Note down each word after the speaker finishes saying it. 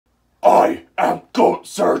I am Goat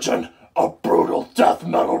Surgeon, a brutal death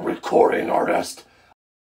metal recording artist.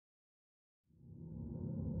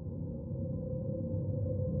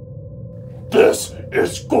 This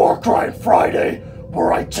is Gore Grind Friday,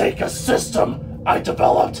 where I take a system I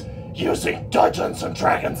developed using Dungeons and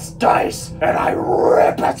Dragons dice, and I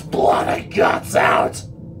rip its blood and guts out.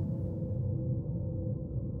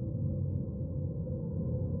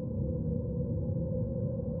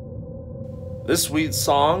 This sweet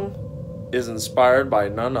song is inspired by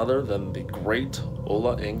none other than the great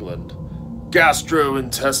Ola England.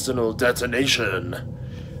 Gastrointestinal Detonation.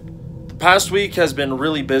 The past week has been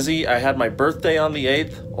really busy. I had my birthday on the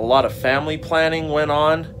 8th. A lot of family planning went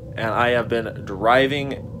on, and I have been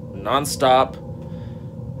driving non-stop,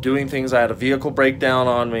 doing things. I had a vehicle breakdown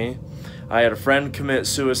on me. I had a friend commit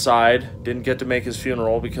suicide. Didn't get to make his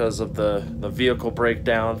funeral because of the vehicle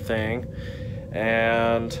breakdown thing.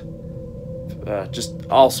 And just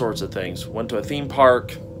all sorts of things. Went to a theme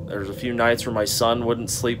park. There's a few nights where my son wouldn't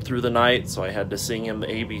sleep through the night, so I had to sing him the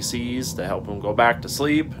ABCs to help him go back to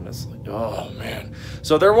sleep. And it's like, oh man.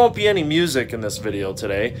 So there won't be any music in this video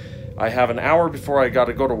today. I have an hour before I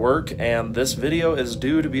gotta go to work, and this video is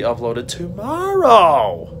due to be uploaded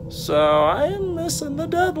tomorrow. So I am missing the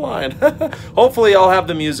deadline. Hopefully I'll have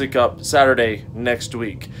the music up Saturday next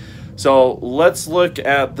week. So let's look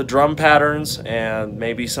at the drum patterns and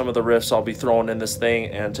maybe some of the riffs I'll be throwing in this thing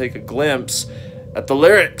and take a glimpse at the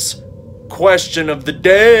lyrics. Question of the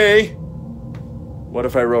day. What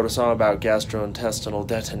if I wrote a song about gastrointestinal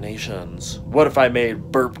detonations? What if I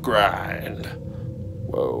made burp grind?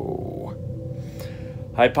 Whoa.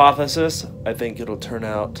 Hypothesis, I think it'll turn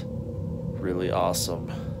out really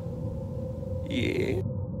awesome. Yeah.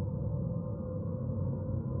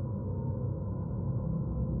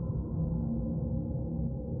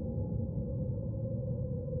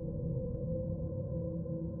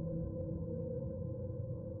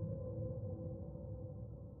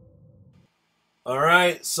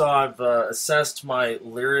 Alright, so I've assessed my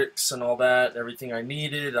lyrics and all that, everything I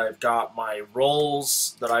needed. I've got my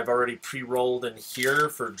rolls that I've already pre-rolled in here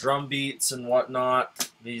for drum beats and whatnot.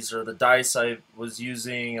 These are the dice I was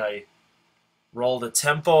using. I rolled a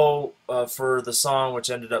tempo for the song, which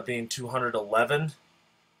ended up being 211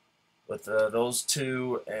 with those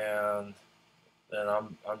two, and then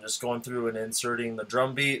I'm just going through and inserting the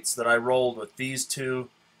drum beats that I rolled with these two.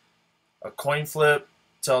 A coin flip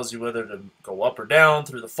tells you whether to go up or down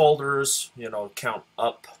through the folders, you know, count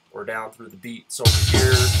up or down through the beats over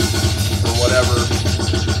here or whatever.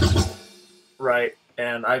 Right,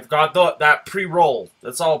 and I've got that pre-rolled.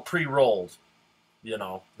 That's all pre-rolled, you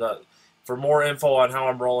know. For more info on how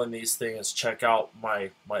I'm rolling these things, check out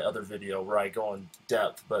my other video where I go in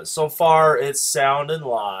depth. But so far, it's sounding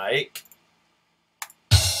like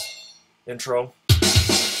intro.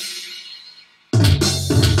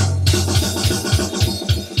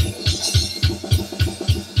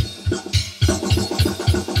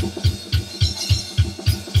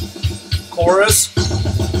 Chorus.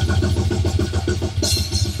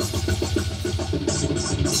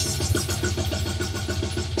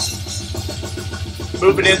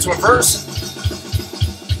 Moving into a verse.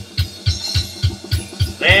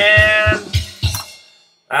 And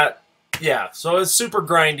yeah, so it's super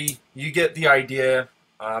grindy. You get the idea.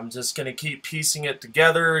 I'm just going to keep piecing it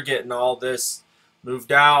together, getting all this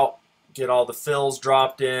moved out, get all the fills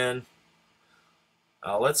dropped in.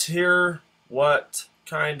 Let's hear what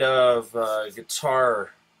kind of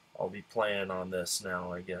guitar I'll be playing on this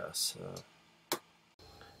now, I guess.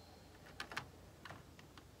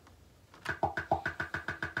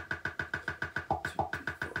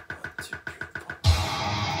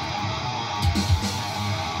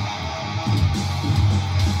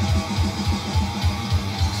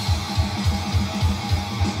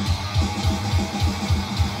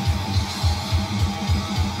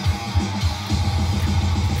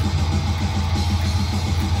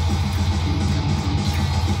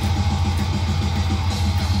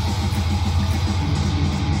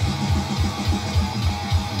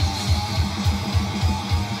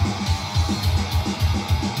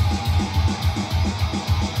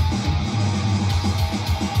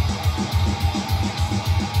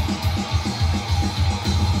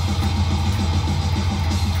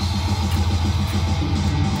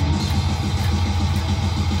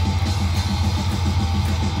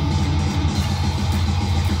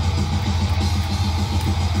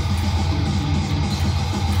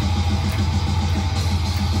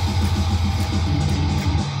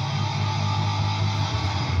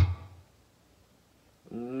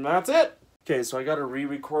 That's it. Okay, so I gotta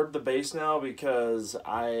re-record the bass now because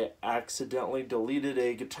I accidentally deleted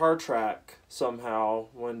a guitar track somehow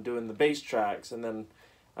when doing the bass tracks, and then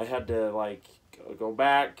I had to like go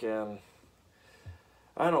back, and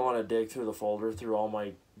I don't want to dig through the folder through all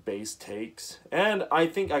my bass takes, and I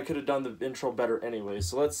think I could have done the intro better anyway,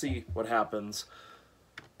 so let's see what happens.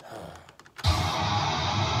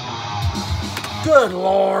 Good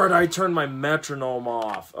Lord, I turned my metronome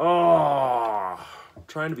off. Oh, I'm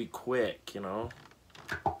trying to be quick, you know.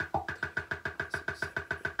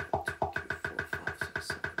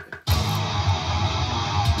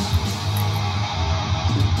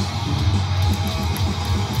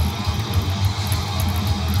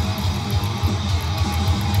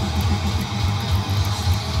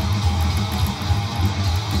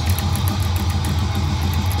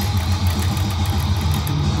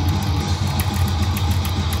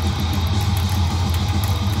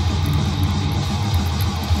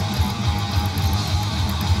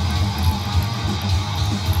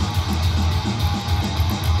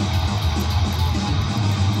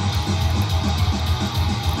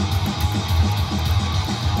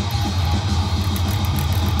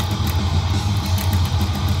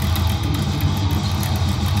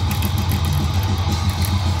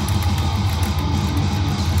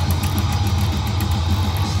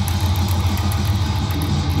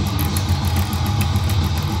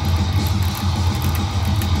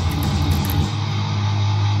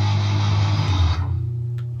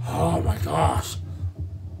 Oh my gosh.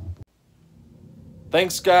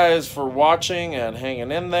 Thanks guys for watching and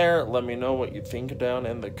hanging in there. Let me know what you think down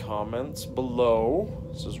in the comments below.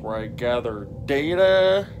 This is where I gather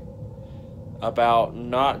data about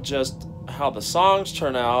not just how the songs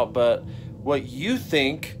turn out, but what you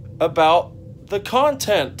think about the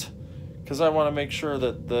content. Because I want to make sure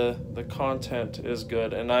that the content is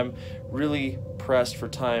good. And I'm really pressed for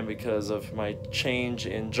time because of my change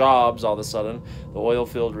in jobs all of a sudden. The oil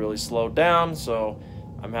field really slowed down, so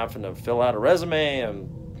I'm having to fill out a resume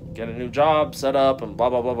and get a new job set up and blah,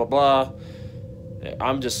 blah, blah, blah, blah.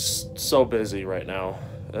 I'm just so busy right now.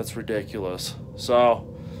 That's ridiculous.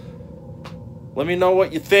 So let me know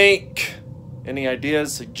what you think. Any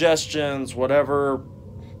ideas, suggestions, whatever,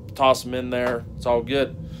 toss them in there. It's all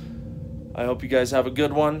good. I hope you guys have a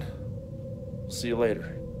good one. See you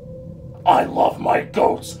later. I love my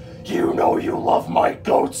goats. You know you love my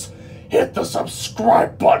goats. Hit the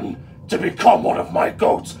subscribe button to become one of my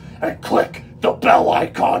goats and click the bell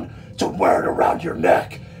icon to wear it around your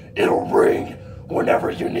neck. It'll ring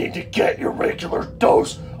whenever you need to get your regular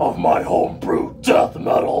dose of my homebrew death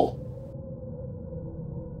metal.